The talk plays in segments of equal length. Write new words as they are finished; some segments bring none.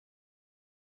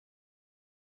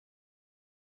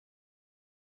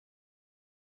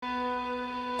You're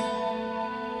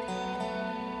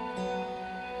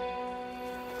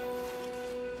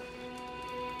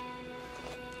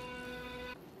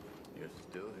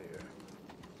still here.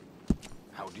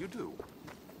 How do you do?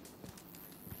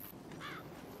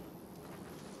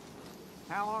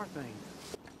 How are things?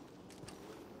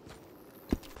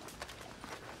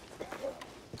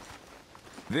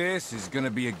 This is gonna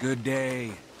be a good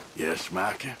day. Yes,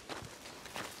 Micah.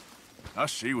 I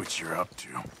see what you're up to.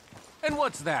 And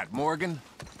what's that, Morgan?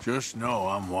 Just know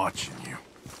I'm watching you.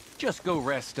 Just go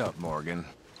rest up, Morgan.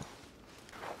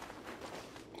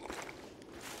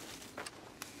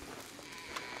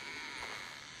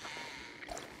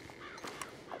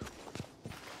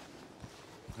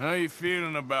 How you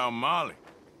feeling about Molly?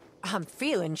 I'm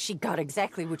feeling she got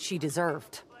exactly what she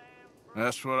deserved.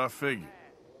 That's what I figured.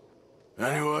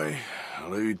 Anyway, I'll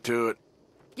leave you to it.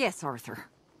 Yes, Arthur.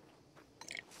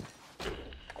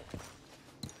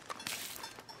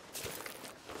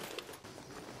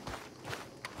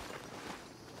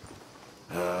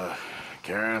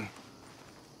 Karen,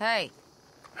 Hey,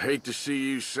 hate to see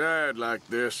you sad like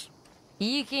this.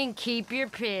 you can keep your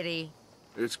pity.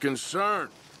 It's concern,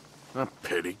 not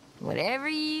pity. Whatever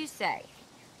you say.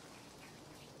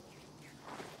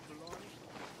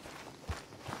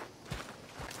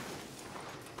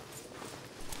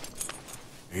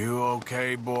 You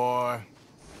okay, boy?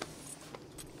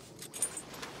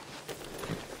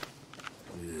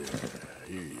 Yeah,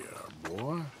 here you are,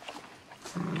 boy.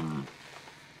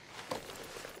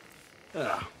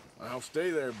 Yeah, I'll stay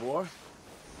there, boy.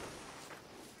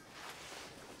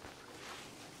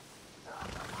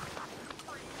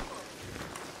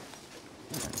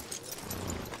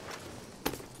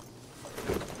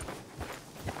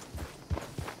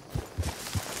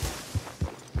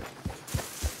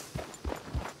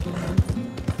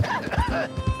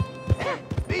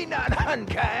 Be not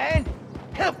unkind.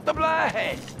 Help the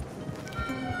blind.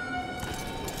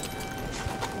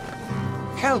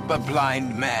 Help a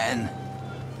blind man.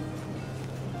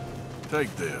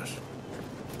 Take this.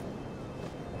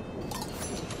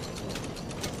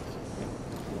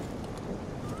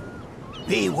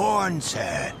 Be warned,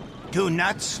 sir. Do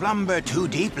not slumber too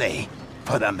deeply,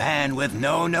 for the man with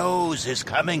no nose is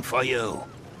coming for you.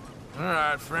 All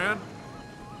right, friend.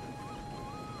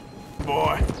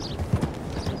 Boy.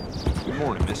 Good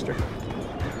morning, mister.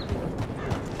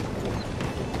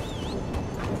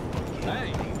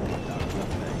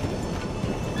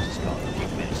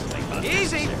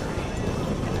 Easy.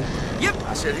 Yep.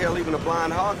 I said, hell, even a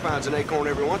blind hog finds an acorn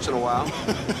every once in a while.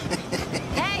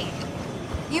 Hey,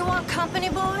 you want company,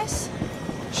 boys?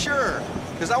 Sure,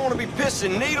 because I want to be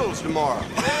pissing needles tomorrow.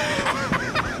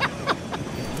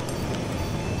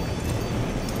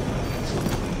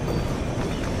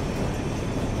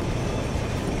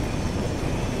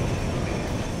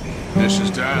 This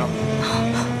is down.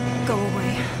 Go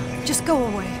away. Just go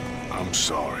away. I'm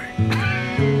sorry.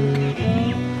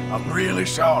 I'm really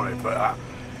sorry, but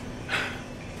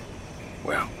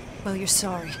well, Well, you're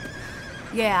sorry.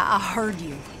 Yeah, I heard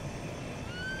you.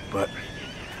 but,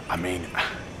 I mean,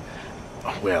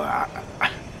 well,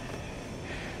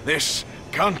 this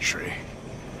country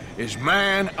is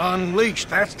man unleashed.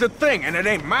 That's the thing, and it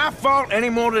ain't my fault any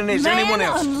more than it's anyone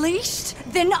else. Man unleashed?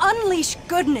 Then unleash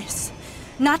goodness.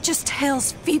 Not just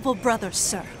hell's feeble brothers,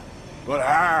 sir. But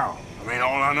how? I mean,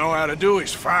 all I know how to do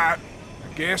is fight,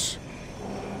 I guess.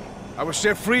 I was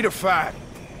set free to fight.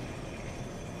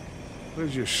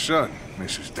 Where's your son,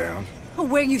 Mrs. Downs?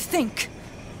 Where you think?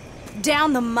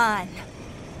 Down the mine.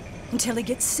 Until he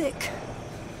gets sick.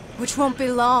 Which won't be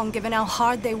long, given how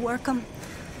hard they work him.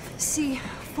 See,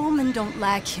 foremen don't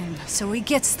like him, so he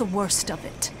gets the worst of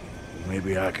it.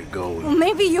 Maybe I could go with... Well,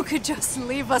 maybe you could just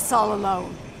leave us all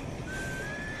alone.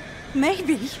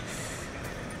 Maybe.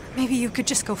 Maybe you could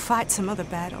just go fight some other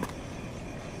battle.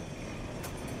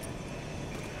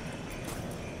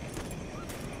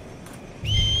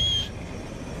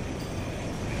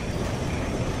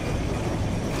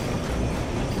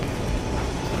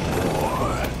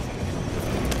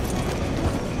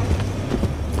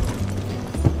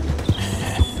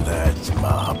 That's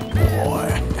my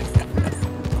boy.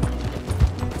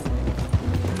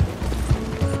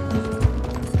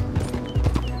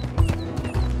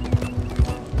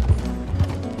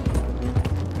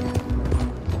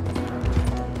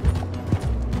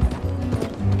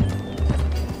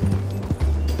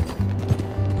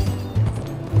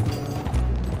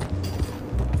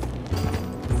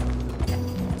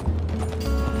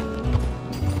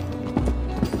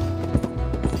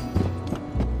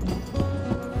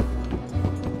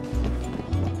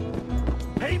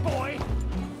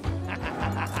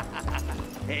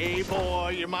 Hey,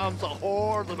 boy, your mom's a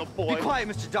whore, little boy. Be quiet,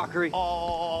 Mr. Dockery.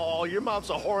 Oh, your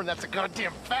mom's a whore, and that's a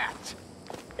goddamn fact.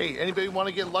 Hey, anybody want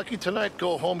to get lucky tonight?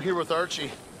 Go home here with Archie.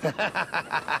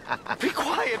 Be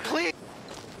quiet, please.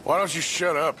 Why don't you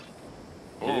shut up?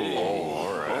 Oh,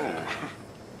 all right.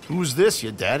 Who's this,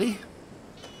 your daddy?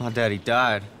 My daddy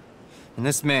died. And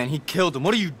this man, he killed him.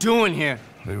 What are you doing here?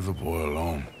 Leave the boy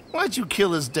alone. Why'd you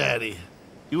kill his daddy?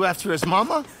 You after his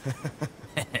mama?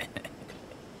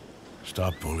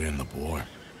 Stop bullying the boy.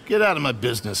 Get out of my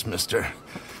business, mister.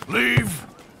 Leave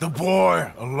the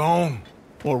boy alone.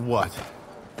 Or what?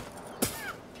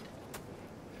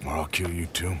 Or I'll kill you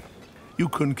too. You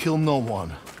couldn't kill no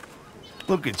one.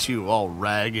 Look at you, all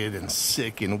ragged and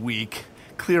sick and weak.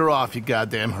 Clear off, you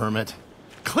goddamn hermit.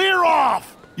 Clear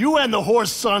off! You and the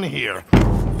horse son here.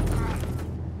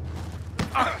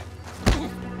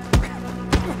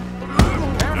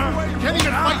 Can't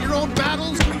even fight your own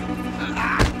battles?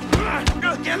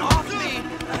 Get off me!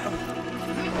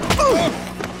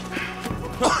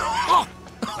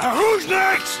 Now who's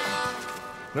next?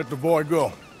 Let the boy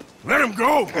go. Let him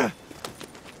go!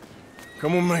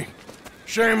 Come with me.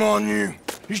 Shame on you.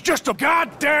 He's just a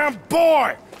goddamn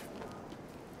boy!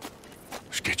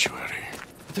 Let's get you out of here.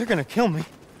 They're gonna kill me.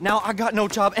 Now I got no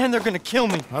job and they're gonna kill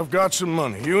me. I've got some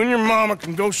money. You and your mama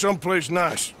can go someplace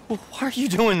nice. Well, why are you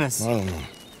doing this? I don't know.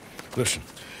 Listen,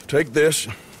 take this.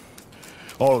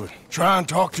 All of it. Try and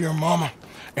talk to your mama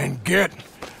and get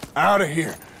out of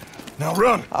here. Now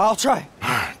run. I'll try.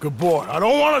 Good boy. I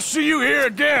don't want to see you here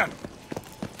again.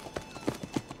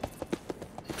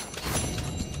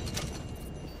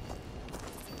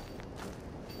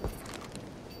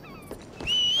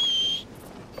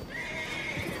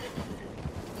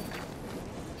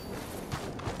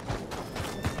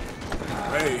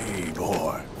 Hey,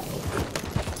 boy.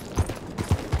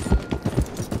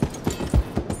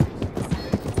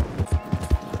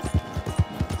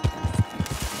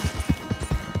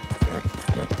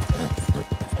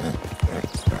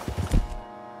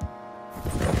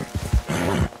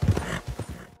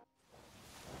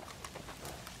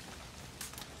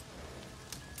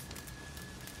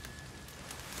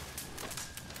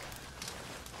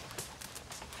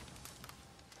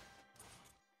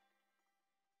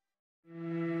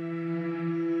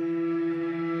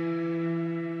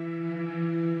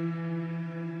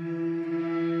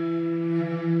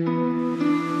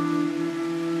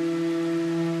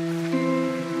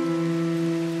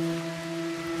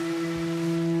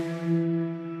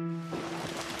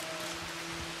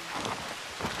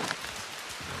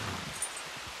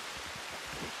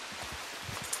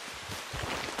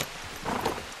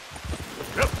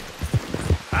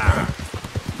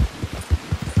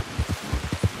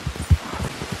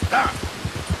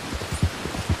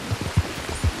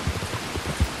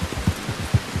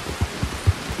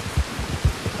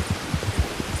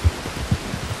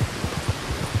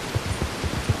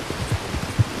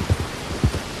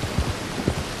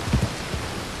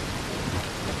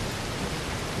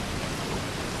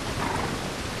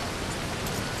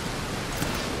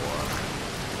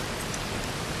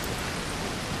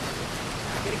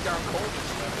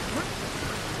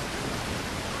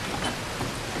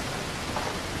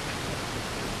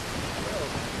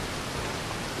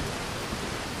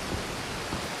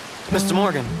 Mr.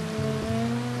 Morgan.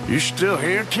 You still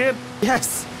here, kid?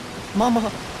 Yes.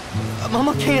 Mama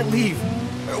can't leave.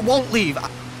 Won't leave.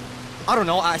 I don't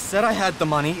know. I said I had the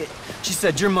money. She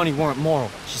said your money weren't moral.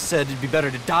 She said it'd be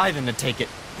better to die than to take it.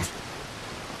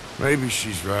 Maybe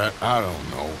she's right. I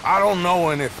don't know. I don't know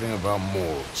anything about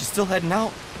morals. She's still heading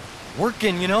out.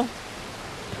 Working, you know?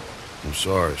 I'm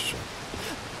sorry, sir.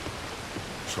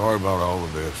 Sorry about all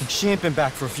of this. She ain't been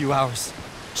back for a few hours.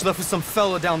 She left with some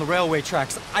fella down the railway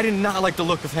tracks. I did not like the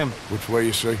look of him. Which way,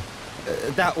 you say?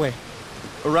 That way.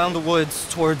 Around the woods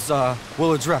towards,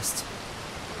 Willard's Rest.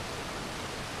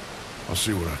 I'll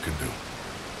see what I can do.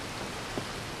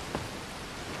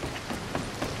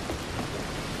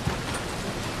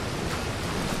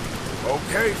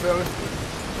 Okay, fella.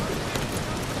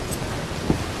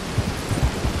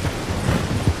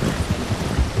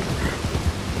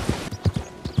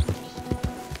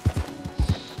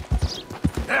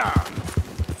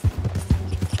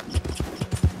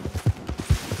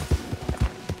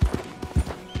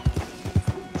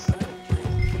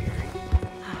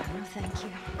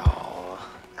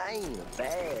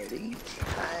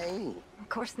 Of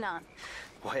course not.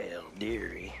 Well,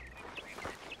 dearie,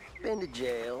 been to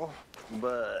jail,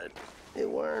 but it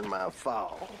weren't my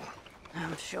fault.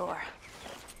 I'm sure.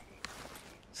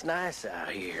 It's nice out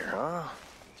here, huh?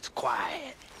 It's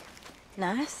quiet.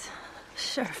 Nice?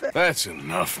 Sure. That's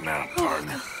enough now,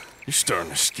 partner. You're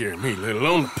starting to scare me, let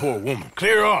alone the poor woman.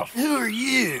 Clear off. Who are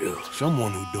you?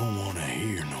 Someone who don't want to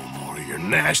hear no more of your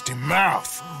nasty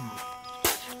mouth.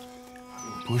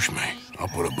 Push me. I'll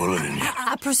put a bullet in you.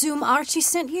 I presume Archie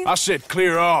sent you? I said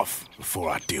clear off before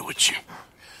I deal with you.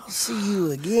 I'll see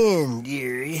you again,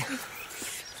 dearie.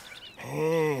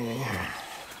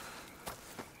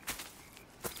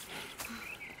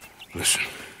 Listen.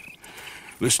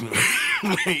 Listen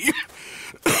to me.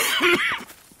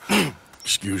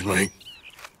 Excuse me.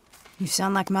 You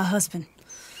sound like my husband.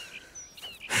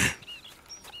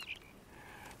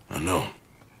 I know.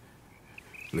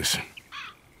 Listen,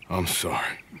 I'm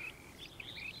sorry.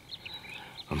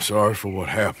 I'm sorry for what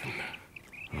happened.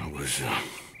 I was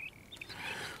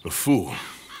a fool.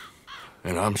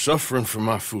 And I'm suffering for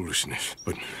my foolishness.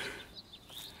 But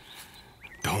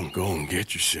don't go and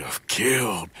get yourself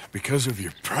killed because of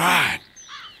your pride.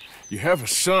 You have a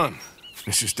son,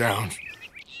 Mrs. Downs.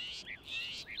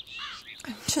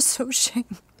 I'm just so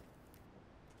ashamed.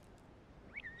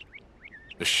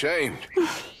 Ashamed?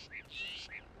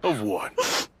 Of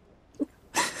what?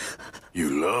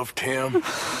 You loved him?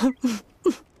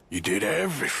 You did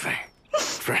everything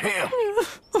for him.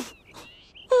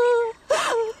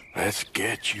 Let's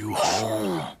get you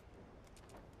home.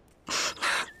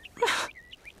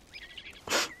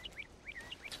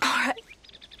 All right.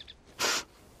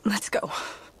 Let's go.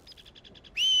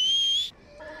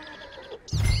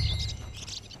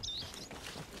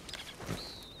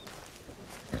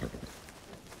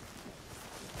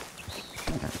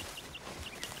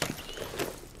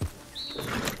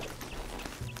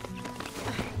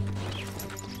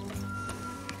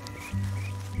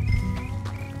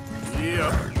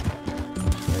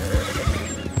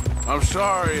 I'm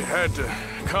sorry it had to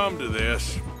come to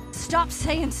this. Stop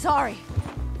saying sorry.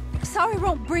 Sorry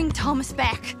won't bring Thomas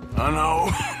back. I know.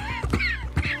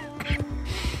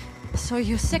 So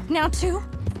you're sick now too?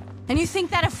 And you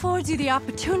think that affords you the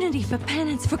opportunity for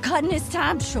penance for cutting his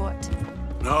time short?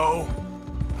 No,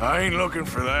 I ain't looking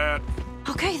for that.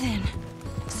 Okay then.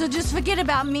 So just forget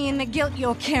about me and the guilt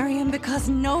you're carrying, because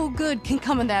no good can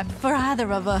come of that for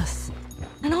either of us.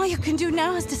 And all you can do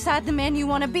now is decide the man you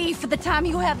want to be for the time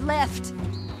you have left.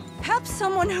 Help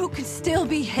someone who can still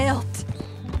be helped.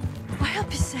 Or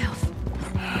help yourself.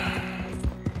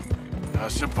 I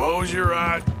suppose you're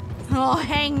right. Oh,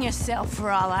 hang yourself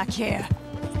for all I care.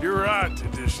 You're right to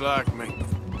dislike me.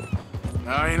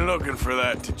 I ain't looking for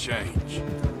that to change.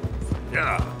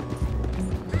 Yeah.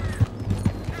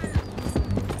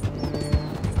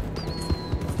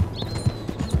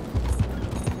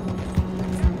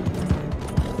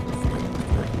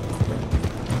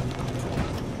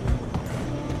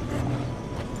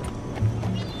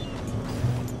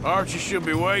 Archie should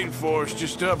be waiting for us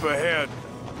just up ahead.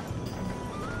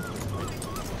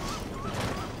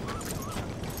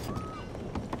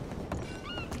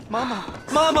 Mama!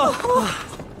 Mama!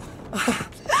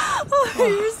 Oh,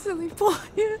 you silly boy.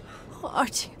 Oh,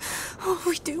 Archie, oh,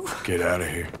 we do. Get out of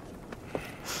here.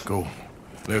 Go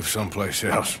live someplace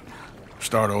else.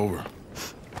 Start over.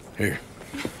 Here,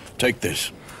 take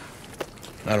this.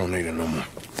 I don't need it no more.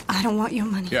 I don't want your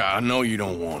money. Yeah, I know you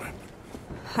don't want it.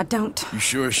 I don't. You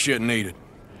sure as shit need it.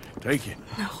 Take it.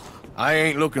 No. I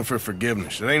ain't looking for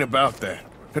forgiveness. It ain't about that.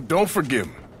 But don't forgive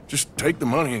me. Just take the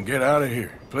money and get out of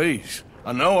here. Please.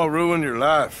 I know I ruined your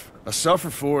life. I suffer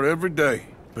for it every day.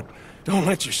 But don't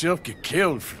let yourself get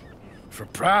killed for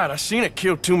pride. I seen it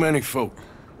kill too many folk.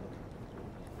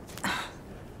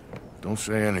 Don't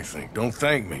say anything. Don't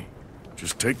thank me.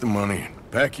 Just take the money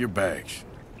and pack your bags.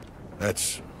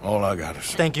 That's all I gotta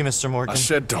say. Thank you, Mr. Morgan. I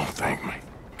said don't thank me.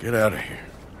 Get out of here.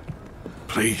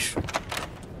 Please.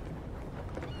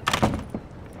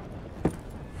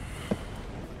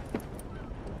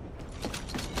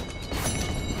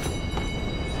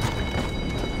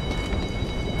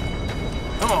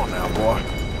 Come on now, boy.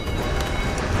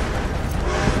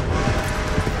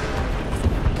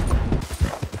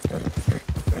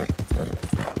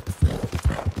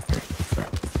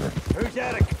 Who's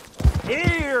that?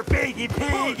 Here, piggy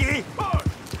piggy!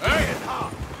 Hey!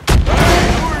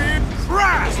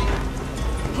 Christ!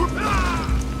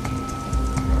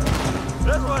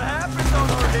 That's what happens on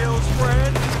our hills,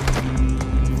 friend.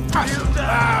 You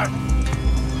die.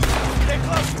 Stay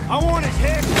closer. I want his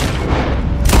head.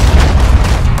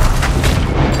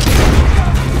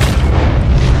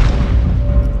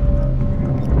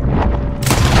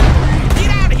 Get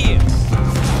out of here!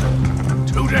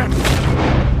 Do that!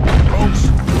 Folks!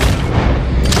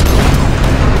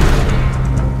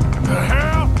 The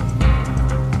hell?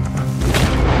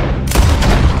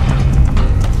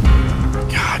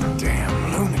 Goddamn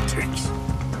lunatics.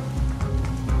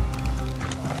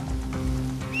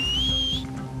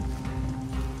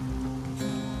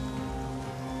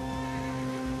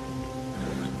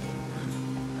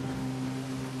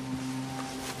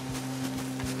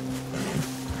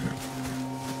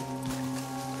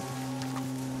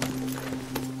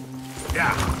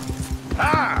 Yeah.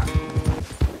 Ah!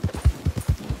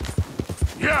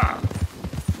 Yeah!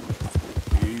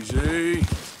 Easy.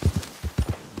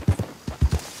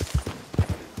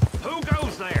 Who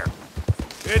goes there?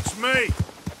 It's me.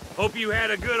 Hope you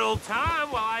had a good old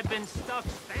time while I've been stuck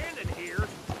standing here.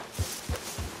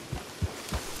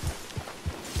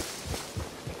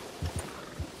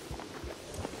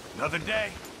 Another day.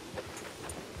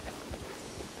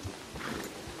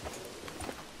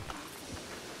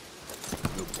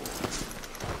 Good boy.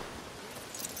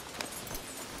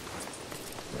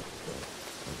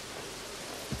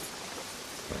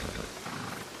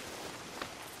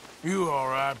 You all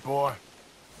right, boy?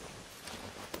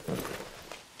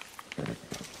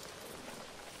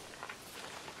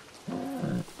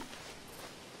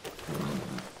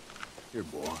 Here,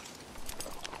 boy.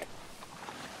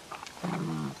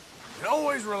 You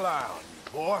always rely on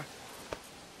you, boy.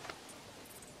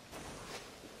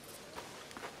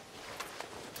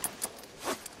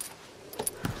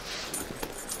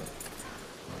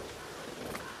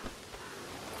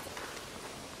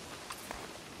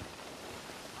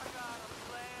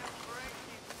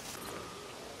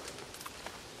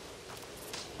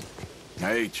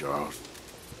 Hey, Charles.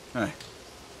 Hey,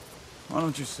 why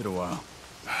don't you sit a while?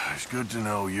 It's good to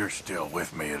know you're still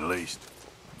with me, at least.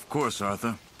 Of course,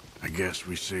 Arthur. I guess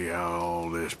we see how all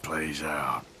this plays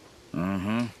out.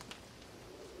 Mm-hmm.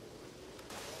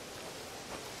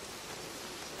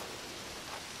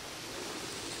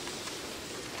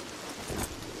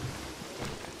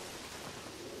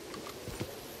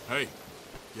 Hey,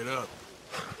 get up.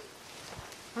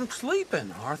 I'm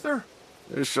sleeping, Arthur.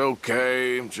 It's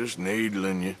okay. I'm just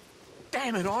needling you.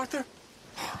 Damn it, Arthur.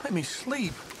 Let me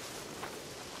sleep.